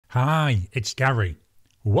Hi, it's Gary.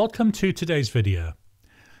 Welcome to today's video.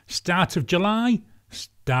 Start of July,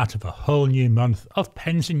 start of a whole new month of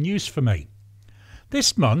pens in use for me.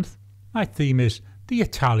 This month, my theme is the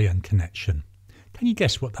Italian connection. Can you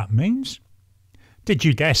guess what that means? Did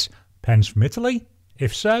you guess pens from Italy?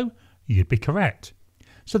 If so, you'd be correct.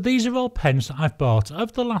 So these are all pens that I've bought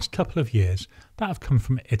over the last couple of years that have come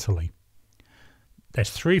from Italy. There's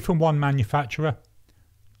 3 from one manufacturer,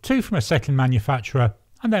 2 from a second manufacturer,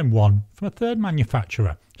 and then 1 from a third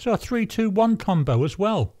manufacturer. So a 3-2-1 combo as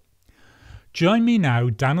well. Join me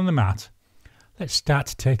now down on the mat. Let's start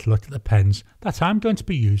to take a look at the pens that I'm going to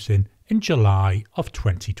be using in July of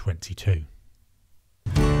 2022.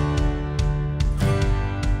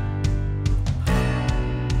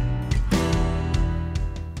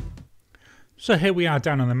 So here we are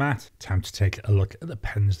down on the mat. Time to take a look at the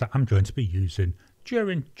pens that I'm going to be using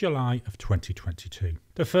during July of 2022.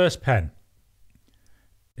 The first pen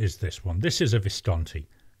is this one. This is a Visconti.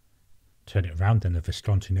 Turn it around and the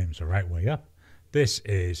Visconti name's the right way up. This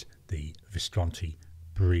is the Visconti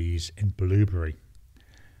Breeze in Blueberry.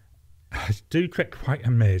 I do get quite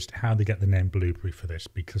amazed how they get the name Blueberry for this,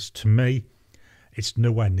 because to me it's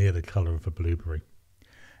nowhere near the colour of a blueberry.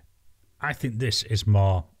 I think this is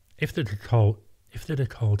more, if they'd have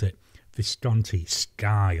called it Visconti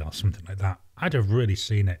Sky or something like that, I'd have really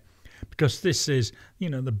seen it. Because this is, you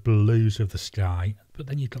know, the blues of the sky, but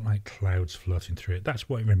then you've got like clouds floating through it. That's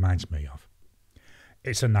what it reminds me of.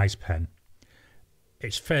 It's a nice pen.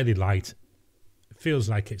 It's fairly light. It feels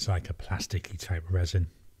like it's like a plasticky type resin.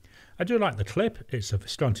 I do like the clip. It's a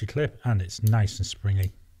Visconti clip and it's nice and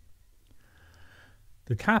springy.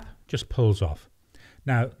 The cap just pulls off.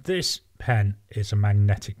 Now this pen is a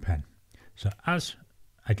magnetic pen. So as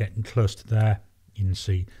I get close to there, you can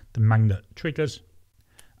see the magnet triggers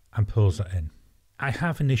and pulls that in. I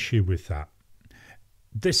have an issue with that.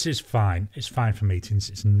 This is fine. It's fine for meetings.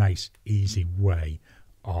 It's a nice, easy way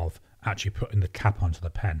of actually putting the cap onto the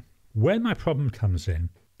pen. Where my problem comes in,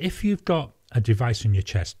 if you've got a device on your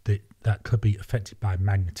chest that could be affected by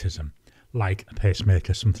magnetism, like a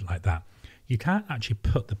pacemaker, something like that, you can't actually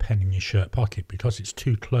put the pen in your shirt pocket because it's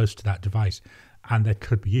too close to that device and there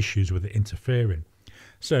could be issues with it interfering.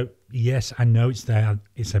 So yes, I know it's there.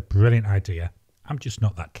 It's a brilliant idea. I'm just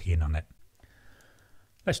not that keen on it.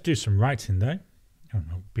 Let's do some writing though.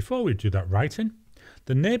 Before we do that writing,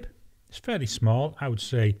 the nib is fairly small. I would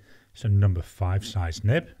say it's a number 5 size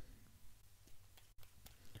nib.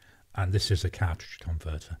 And this is a cartridge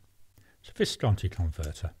converter. It's a Visconti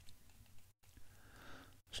converter.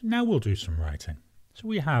 So now we'll do some writing. So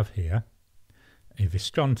we have here a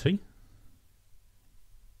Visconti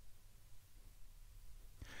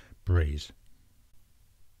Breeze.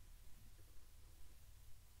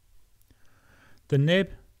 The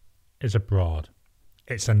nib is a broad.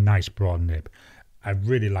 It's a nice broad nib. I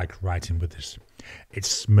really like writing with this.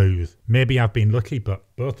 It's smooth. Maybe I've been lucky, but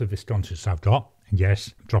both the Viscontis I've got, and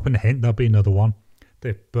yes, dropping a hint, there'll be another one.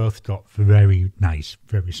 They've both got very nice,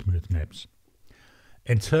 very smooth nibs.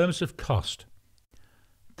 In terms of cost,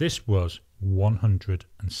 this was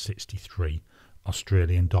 163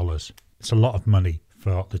 Australian dollars. It's a lot of money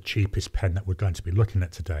for the cheapest pen that we're going to be looking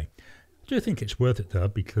at today. I do think it's worth it though,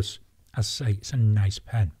 because as I say, it's a nice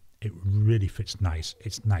pen. It really fits nice.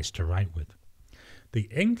 It's nice to write with. The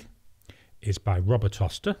ink is by Robert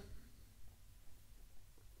Oster.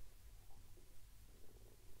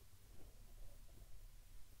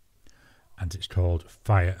 And it's called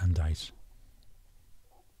Fire and Ice.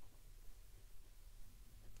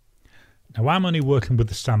 Now I'm only working with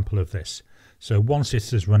the sample of this. So once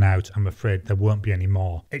this has run out, I'm afraid there won't be any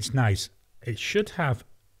more. It's nice. It should have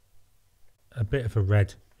a bit of a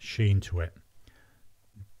red sheen to it.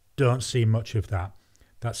 Don't see much of that.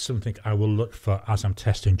 That's something I will look for as I'm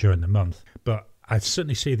testing during the month. But I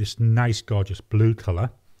certainly see this nice, gorgeous blue colour,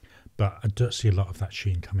 but I don't see a lot of that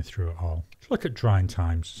sheen coming through at all. Let's look at drying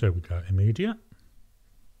times. So we go immediate,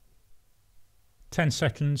 10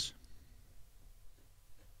 seconds,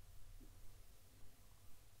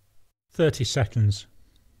 30 seconds,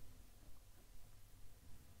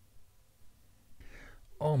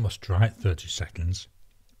 almost dry at 30 seconds,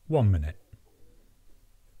 1 minute.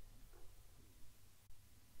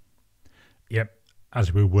 Yep,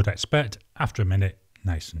 as we would expect, after a minute,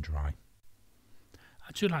 nice and dry.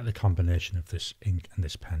 I do like the combination of this ink and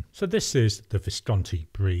this pen. So this is the Visconti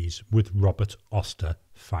Breeze with Robert Oster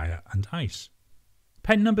Fire and Ice.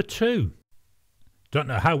 Pen number 2. Don't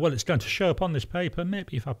know how well it's going to show up on this paper.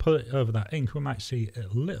 Maybe if I put it over that ink, we might see it a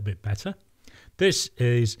little bit better. This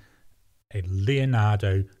is a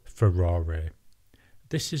Leonardo Furore.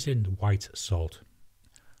 This is in white salt.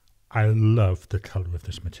 I love the colour of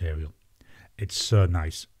this material. It's so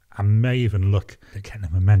nice. I may even look at getting a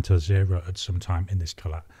Momento Zero at some time in this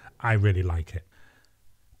colour. I really like it.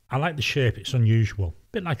 I like the shape, it's unusual.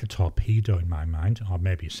 A bit like a torpedo in my mind, or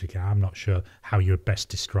maybe a cigar, I'm not sure how you would best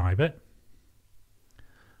describe it.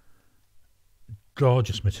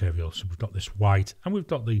 Gorgeous material. So we've got this white and we've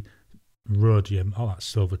got the rhodium, all that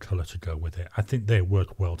silver colour to go with it. I think they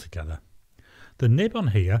work well together. The nib on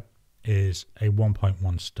here is a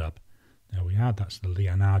 1.1 stub. There we are, that's the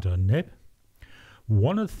Leonardo nib.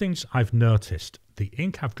 One of the things I've noticed, the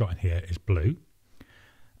ink I've got in here is blue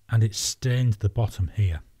and it's stained the bottom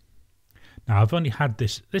here. Now I've only had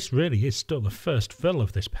this really is still the first fill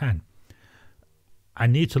of this pen. I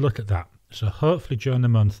need to look at that. So hopefully during the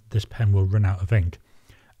month this pen will run out of ink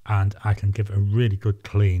and I can give it a really good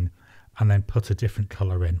clean and then put a different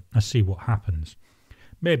colour in and see what happens.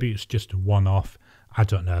 Maybe it's just a one-off, I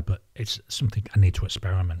don't know, but it's something I need to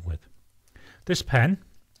experiment with. This pen,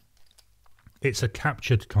 it's a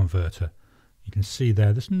captured converter. You can see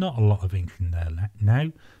there's not a lot of ink in there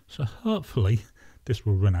now, so hopefully this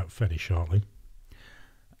will run out fairly shortly.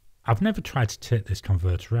 I've never tried to take this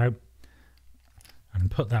converter out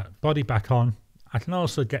and put that body back on. I can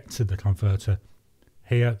also get to the converter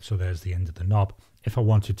here, so there's the end of the knob, if I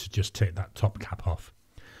wanted to just take that top cap off.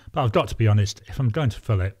 But I've got to be honest, if I'm going to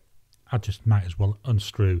fill it, I just might as well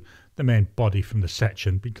unscrew the main body from the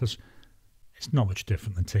section because it's not much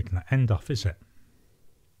different than taking that end off, is it?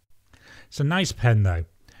 It's a nice pen though,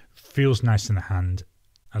 feels nice in the hand.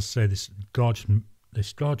 As I say, this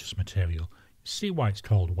gorgeous material. You see why it's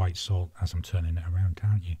called white salt as I'm turning it around,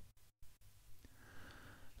 can't you?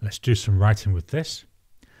 Let's do some writing with this.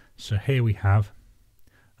 So here we have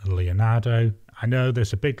a Leonardo. I know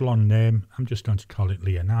there's a big long name. I'm just going to call it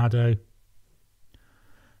Leonardo.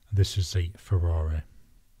 This is the Furore.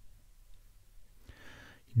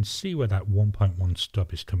 You can see where that 1.1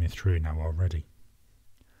 stub is coming through now already.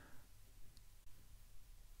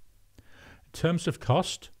 In terms of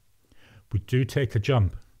cost, we do take a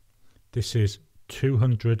jump. This is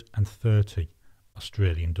 230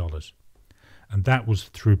 Australian dollars. And that was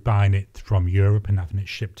through buying it from Europe and having it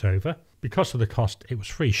shipped over. Because of the cost, it was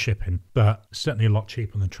free shipping, but certainly a lot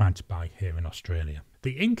cheaper than trying to buy here in Australia.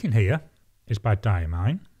 The ink in here is by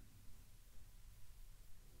Diamine.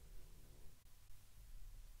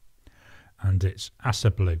 And it's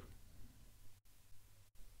Asa Blue.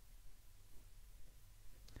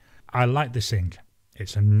 I like this ink.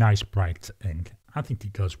 It's a nice bright ink. I think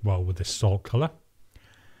it goes well with this salt colour.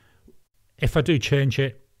 If I do change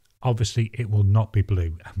it, obviously it will not be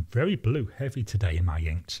blue. I'm very blue heavy today in my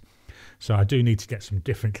inks. So I do need to get some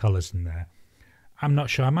different colours in there. I'm not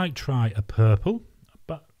sure. I might try a purple,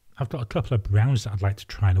 but I've got a couple of browns that I'd like to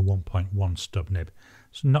try in a 1.1 stub nib.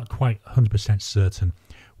 So not quite 100% certain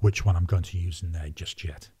which one I'm going to use in there just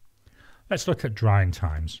yet. Let's look at drying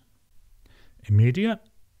times. Immediate.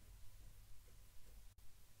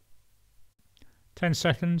 10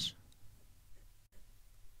 seconds.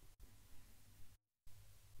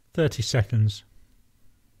 30 seconds.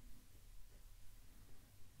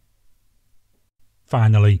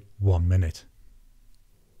 Finally, 1 minute.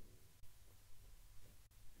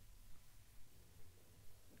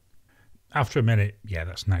 After a minute, yeah,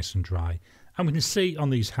 that's nice and dry. And we can see on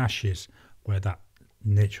these hashes where that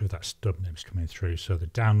nature of that stub nib's coming through. So the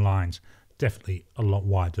down lines definitely a lot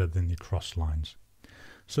wider than the cross lines.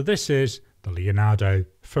 So this is the Leonardo,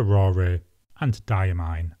 Furore and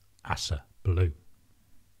Diamine Asa Blue.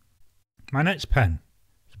 My next pen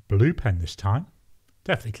is a blue pen this time.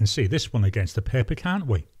 Definitely can see this one against the paper, can't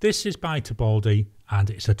we? This is by Tibaldi and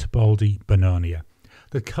it's a Tibaldi Bononia.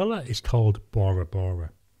 The colour is called Bora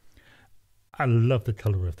Bora. I love the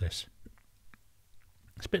colour of this.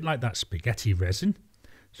 It's a bit like that spaghetti resin,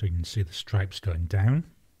 so you can see the stripes going down.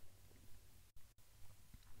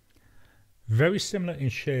 Very similar in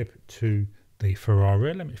shape to the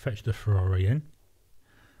Furore. Let me fetch the Furore in.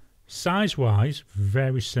 Size-wise,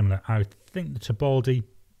 very similar. I think the Tibaldi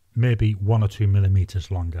maybe 1 or 2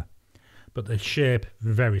 millimeters longer, but the shape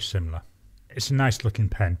very similar. It's a nice looking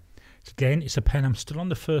pen. Again, it's a pen I'm still on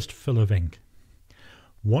the first fill of ink.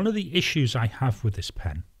 One of the issues I have with this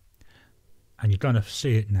pen, and you're going to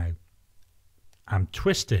see it now, I'm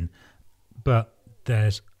twisting, but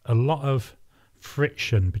there's a lot of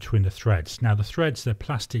friction between the threads. Now the threads, they're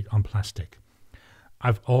plastic on plastic.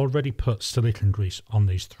 I've already put silicone grease on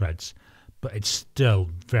these threads, but it's still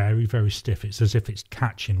very, very stiff. It's as if it's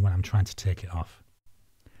catching when I'm trying to take it off.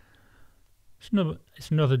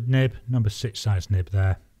 It's another nib, number 6 size nib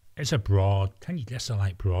there. It's a broad. Can you guess I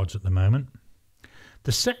like broads at the moment?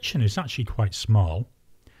 The section is actually quite small,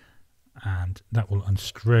 and that will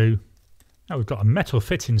unscrew. Now we've got a metal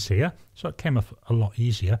fittings here, so it came off a lot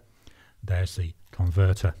easier. There's the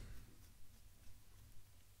converter.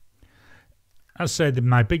 As I said,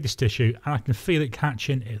 my biggest issue, and I can feel it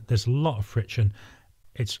catching, there's a lot of friction.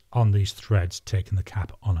 It's on these threads taking the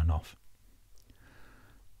cap on and off.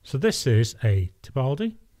 So this is a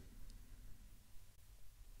Tibaldi,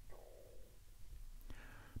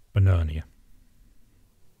 Bononia.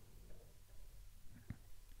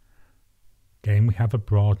 Again, we have a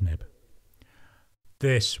broad nib.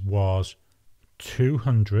 This was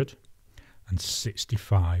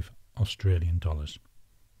 265 Australian dollars.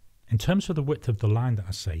 In terms of the width of the line that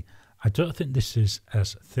I see, I don't think this is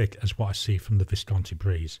as thick as what I see from the Visconti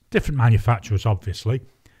Breeze. Different manufacturers, obviously,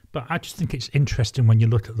 but I just think it's interesting when you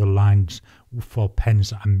look at the lines for pens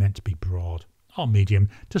that are meant to be broad or medium.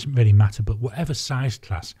 Doesn't really matter, but whatever size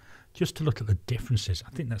class, just to look at the differences, I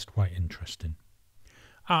think that's quite interesting.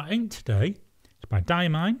 Our ink today is by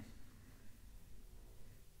Diamine,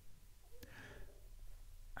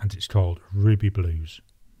 and it's called Ruby Blues.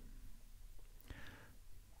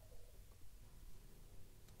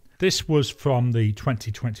 This was from the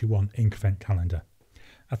 2021 ink event calendar.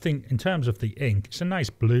 I think in terms of the ink, it's a nice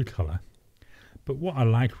blue colour, but what I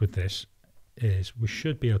like with this is we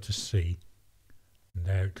should be able to see, and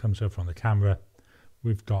there it comes over on the camera,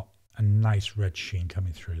 we've got a nice red sheen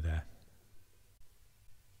coming through there.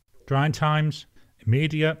 Drying times,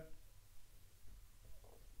 immediate.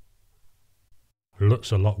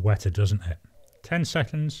 Looks a lot wetter, doesn't it? 10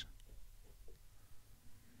 seconds.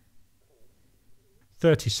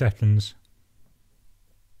 30 seconds.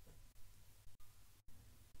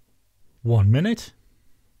 1 minute.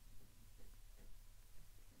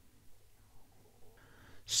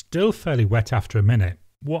 Still fairly wet after a minute.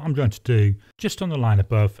 What I'm going to do, just on the line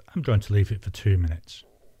above, I'm going to leave it for 2 minutes.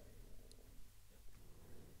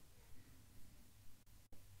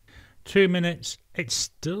 2 minutes, it's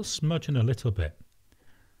still smudging a little bit.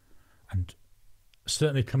 And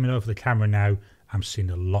certainly coming over the camera now, I'm seeing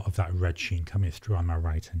a lot of that red sheen coming through on my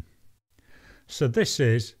writing. So this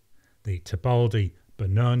is the Tibaldi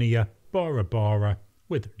Bononia Bora Bora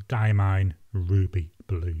with Diamine Ruby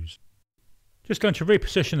Blues. Just going to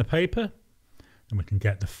reposition the paper and we can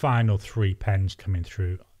get the final 3 pens coming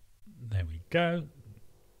through. There we go.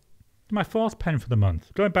 My 4th pen for the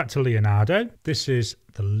month. Going back to Leonardo, this is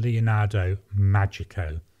the Leonardo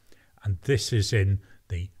Magico, and this is in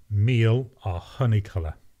the meal or honey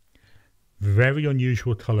colour. Very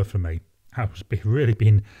unusual colour for me. I was really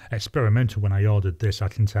being experimental when I ordered this, I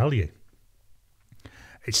can tell you.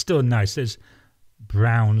 It's still nice. There's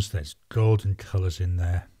browns, there's golden colours in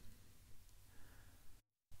there.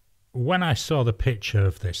 When I saw the picture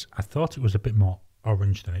of this, I thought it was a bit more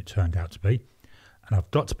orange than it turned out to be. And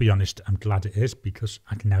I've got to be honest, I'm glad it is, because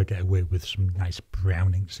I can now get away with some nice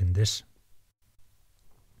brown inks in this.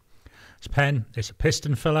 This pen, it's a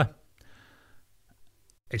piston filler.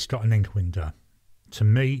 It's got an ink window. To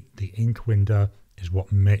me, the ink window is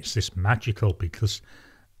what makes this magical, because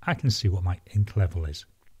I can see what my ink level is.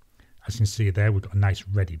 As you can see there, we've got a nice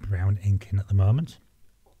reddy brown ink in at the moment.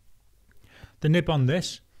 The nib on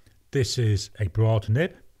this is a broad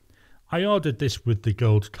nib. I ordered this with the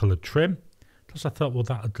gold coloured trim, because I thought, well,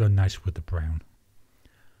 that would go nice with the brown.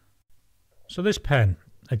 So this pen,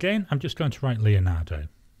 again, I'm just going to write Leonardo.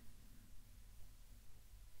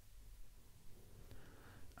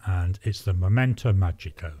 And it's the Momento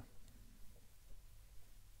Magico.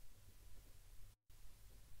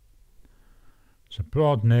 It's a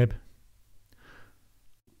broad nib.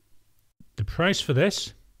 The price for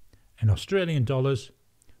this in Australian dollars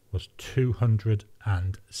was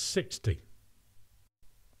 $260.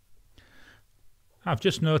 I've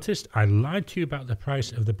just noticed I lied to you about the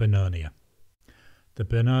price of the Bononia. The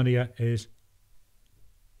Bononia is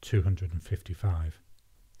 $255,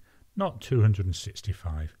 not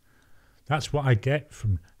 $265. That's what I get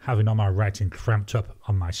from having all my writing cramped up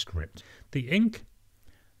on my script. The ink,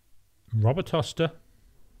 Robert Oster,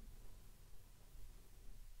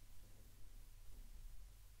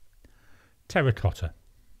 Terracotta.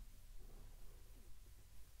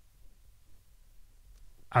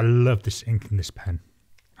 I love this ink in this pen.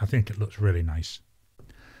 I think it looks really nice.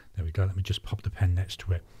 There we go. Let me just pop the pen next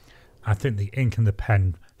to it. I think the ink and the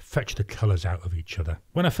pen fetch the colours out of each other.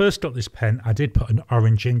 When I first got this pen, I did put an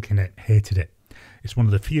orange ink in it, hated it. It's one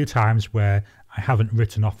of the few times where I haven't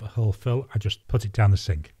written off a whole fill. I just put it down the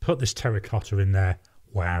sink. Put this terracotta in there.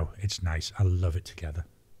 Wow, it's nice. I love it together.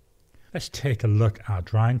 Let's take a look at our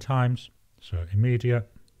drying times. So immediate.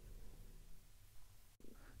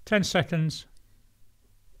 10 seconds.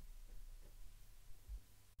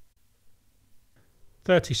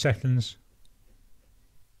 30 seconds,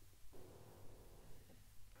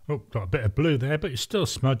 Oh, got a bit of blue there, but it's still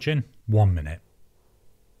smudging. 1 minute.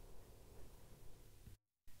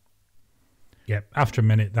 Yep, after a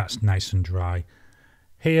minute, that's nice and dry.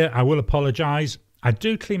 Here, I will apologise. I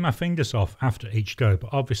do clean my fingers off after each go, but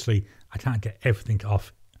obviously I can't get everything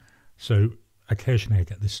off. So occasionally I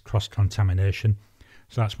get this cross-contamination.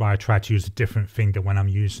 So that's why I try to use a different finger when I'm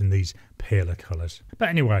using these paler colours. But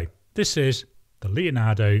anyway, this is the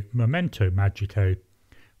Leonardo Momento Magico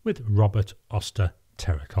with Robert Oster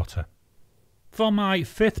Terracotta. For my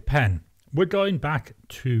fifth pen, we're going back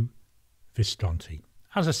to Visconti.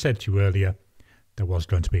 As I said to you earlier, there was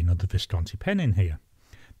going to be another Visconti pen in here.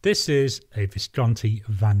 This is a Visconti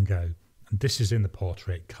Van Gogh, and this is in the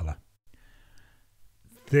portrait colour.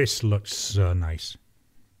 This looks so nice.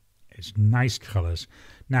 It's nice colours.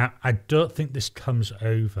 Now, I don't think this comes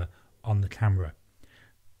over on the camera,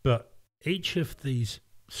 but each of these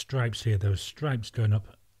stripes here, there are stripes going up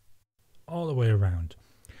all the way around.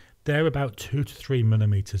 They're about 2 to 3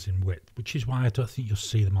 millimeters in width, which is why I don't think you'll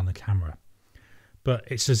see them on the camera. But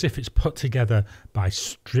it's as if it's put together by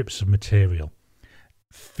strips of material.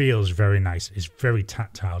 Feels very nice. It's very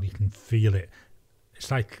tactile. You can feel it.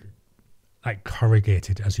 It's like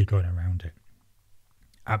corrugated as you're going around it.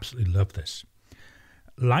 Absolutely love this.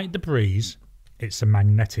 Like the Breeze, it's a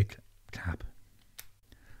magnetic cap.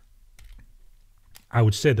 I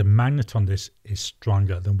would say the magnet on this is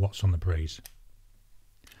stronger than what's on the Breeze.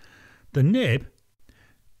 The nib,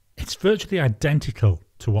 it's virtually identical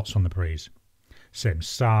to what's on the Breeze. Same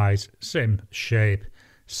size, same shape,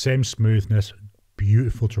 same smoothness,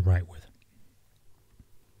 beautiful to write with.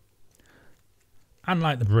 And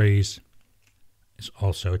like the Breeze, it's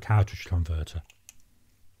also a cartridge converter.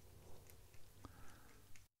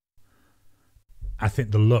 I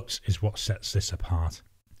think the looks is what sets this apart.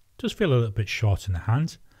 It does feel a little bit short in the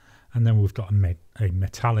hand, and then we've got a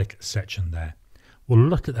metallic section there. We'll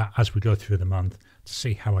look at that as we go through the month to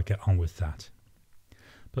see how I get on with that.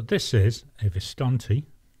 But this is a Visconti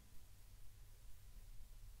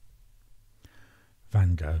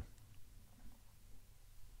Van Gogh.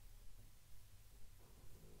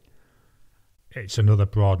 It's another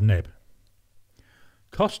broad nib.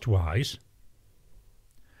 Cost-wise,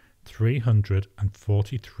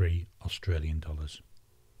 343 Australian dollars.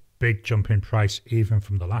 Big jump in price even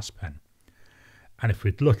from the last pen. And if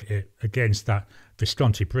we'd look at it against that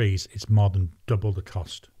Visconti Breeze, it's more than double the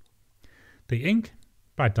cost. The ink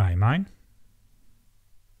by Diamine,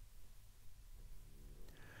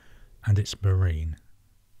 and it's marine.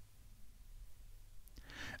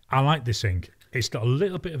 I like this ink. It's got a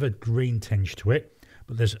little bit of a green tinge to it,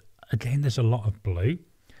 but there's a lot of blue,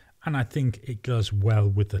 and I think it goes well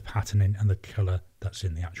with the patterning and the colour that's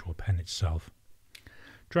in the actual pen itself.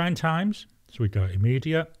 Drying times, so we go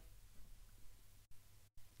immediate,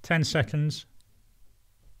 10 seconds,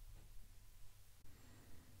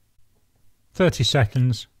 30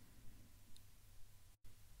 seconds,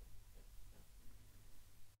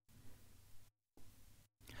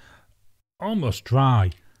 almost dry,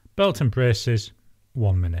 belt and braces,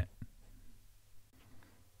 1 minute.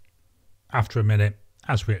 After a minute,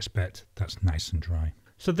 as we expect, that's nice and dry.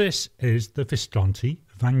 So this is the Visconti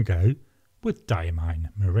Van Gogh with Diamine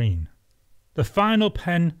Marine. The final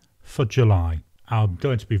pen for July. I'm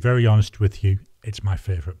going to be very honest with you, it's my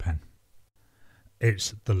favourite pen.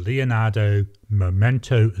 It's the Leonardo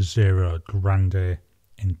Momento Zero Grande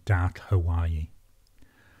in dark Hawaii.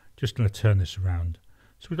 Just going to turn this around.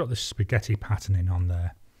 So we've got this spaghetti patterning on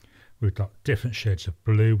there. We've got different shades of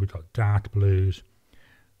blue. We've got dark blues.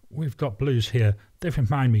 We've got blues here. They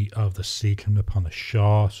remind me of the sea coming up on the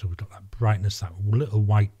shore. So we've got that brightness, that little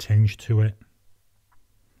white tinge to it.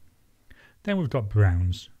 Then we've got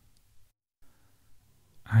browns.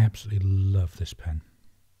 I absolutely love this pen.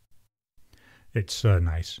 It's so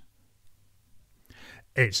nice.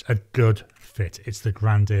 It's a good fit. It's the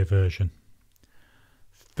Grande version.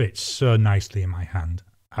 Fits so nicely in my hand.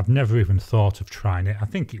 I've never even thought of trying it. I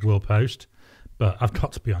think it will post, but I've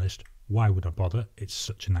got to be honest, why would I bother? It's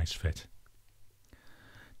such a nice fit.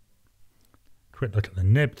 Quick look at the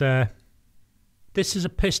nib there. This is a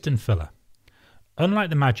piston filler. Unlike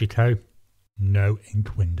the Magico, no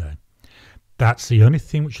ink window. That's the only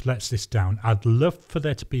thing which lets this down. I'd love for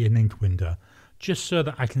there to be an ink window, just so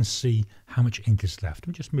that I can see how much ink is left.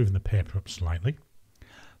 I'm just moving the paper up slightly.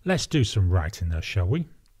 Let's do some writing there, shall we?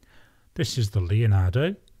 This is the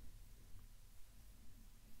Leonardo.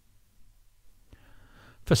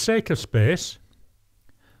 For sake of space,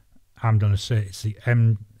 I'm going to say it's the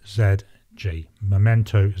MZG,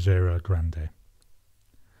 Momento Zero Grande.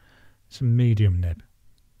 It's a medium nib.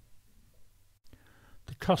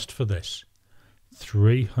 The cost for this,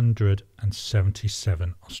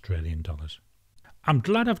 377 Australian dollars. I'm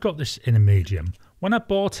glad I've got this in a medium. When I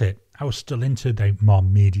bought it, I was still into the more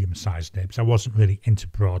medium-sized nibs. I wasn't really into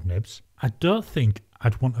broad nibs. I don't think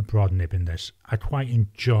I'd want a broad nib in this. I quite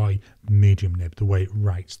enjoy medium nib, the way it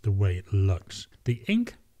writes, the way it looks. The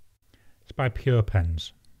ink is by Pure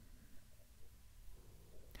Pens.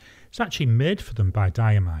 It's actually made for them by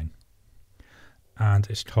Diamine, and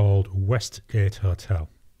it's called Westgate Hotel.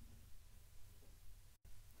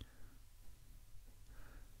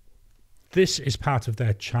 This is part of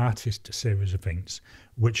their Chartist series of inks,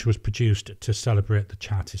 which was produced to celebrate the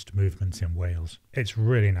Chartist movement in Wales. It's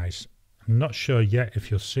really nice. I'm not sure yet if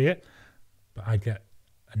you'll see it, but I get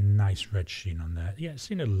a nice red sheen on there. Yeah, it's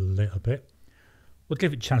seen a little bit. We'll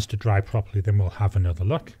give it a chance to dry properly, then we'll have another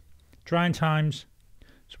look. Drying times,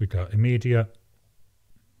 so we go immediate,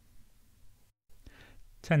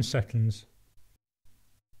 10 seconds,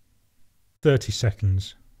 30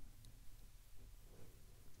 seconds,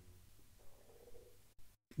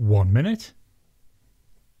 1 minute.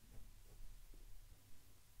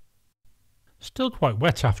 Still quite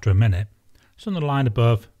wet after a minute. It's on the line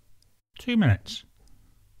above 2 minutes.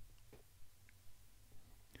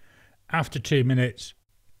 After 2 minutes,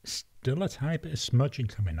 still a tiny bit of smudging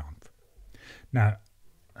coming off. Now,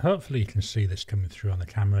 hopefully you can see this coming through on the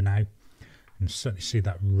camera now, and certainly see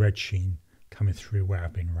that red sheen coming through where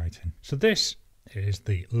I've been writing. So this is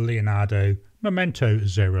the Leonardo Momento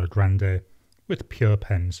Zero Grande with Pure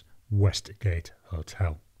Pens Westgate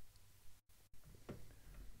Hotel.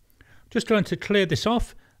 Just going to clear this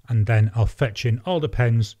off, and then I'll fetch in all the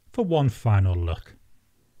pens for one final look.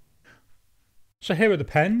 So here are the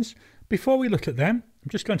pens. Before we look at them, I'm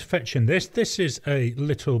just going to fetch in this. This is a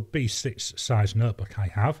little B6 size notebook I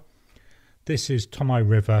have. This is Tomoe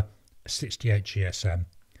River 68 GSM.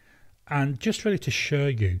 And just really to show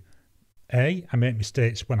you, I make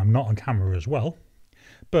mistakes when I'm not on camera as well,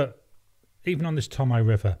 but even on this Tomoe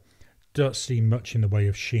River, don't see much in the way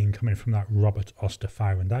of sheen coming from that Robert Oster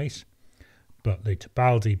Fire and Ice. But the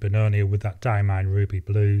Tibaldi Bononia with that Diamine Ruby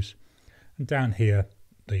Blues. And down here,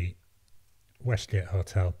 the Westgate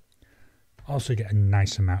Hotel. Also get a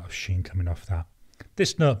nice amount of sheen coming off that.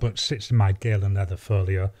 This notebook sits in my Galen leather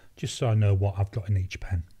folio, just so I know what I've got in each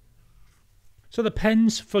pen. So the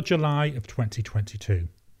pens for July of 2022.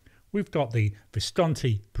 We've got the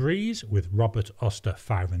Visconti Breeze with Robert Oster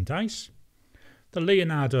Fire and Ice. The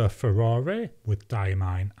Leonardo Furore with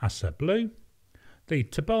Diamine Assa Blue, the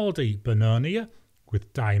Tibaldi Bononia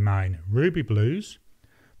with Diamine Ruby Blues,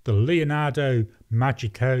 the Leonardo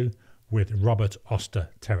Magico with Robert Oster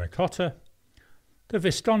Terracotta, the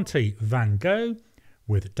Visconti Van Gogh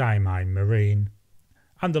with Diamine Marine,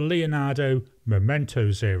 and the Leonardo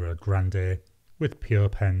Momento Zero Grande with Pure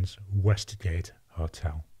Pens Westgate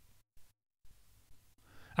Hotel.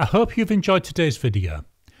 I hope you've enjoyed today's video.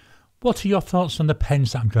 What are your thoughts on the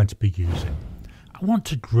pens that I'm going to be using? I want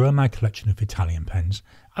to grow my collection of Italian pens.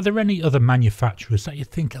 Are there any other manufacturers that you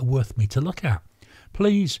think are worth me to look at?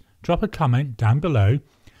 Please drop a comment down below.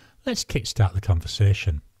 Let's kickstart the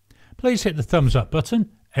conversation. Please hit the thumbs up button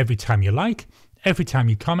every time you like, every time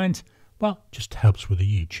you comment. Well, just helps with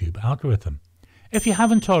the YouTube algorithm. If you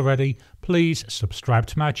haven't already, please subscribe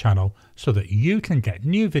to my channel so that you can get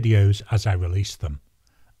new videos as I release them.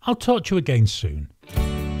 I'll talk to you again soon.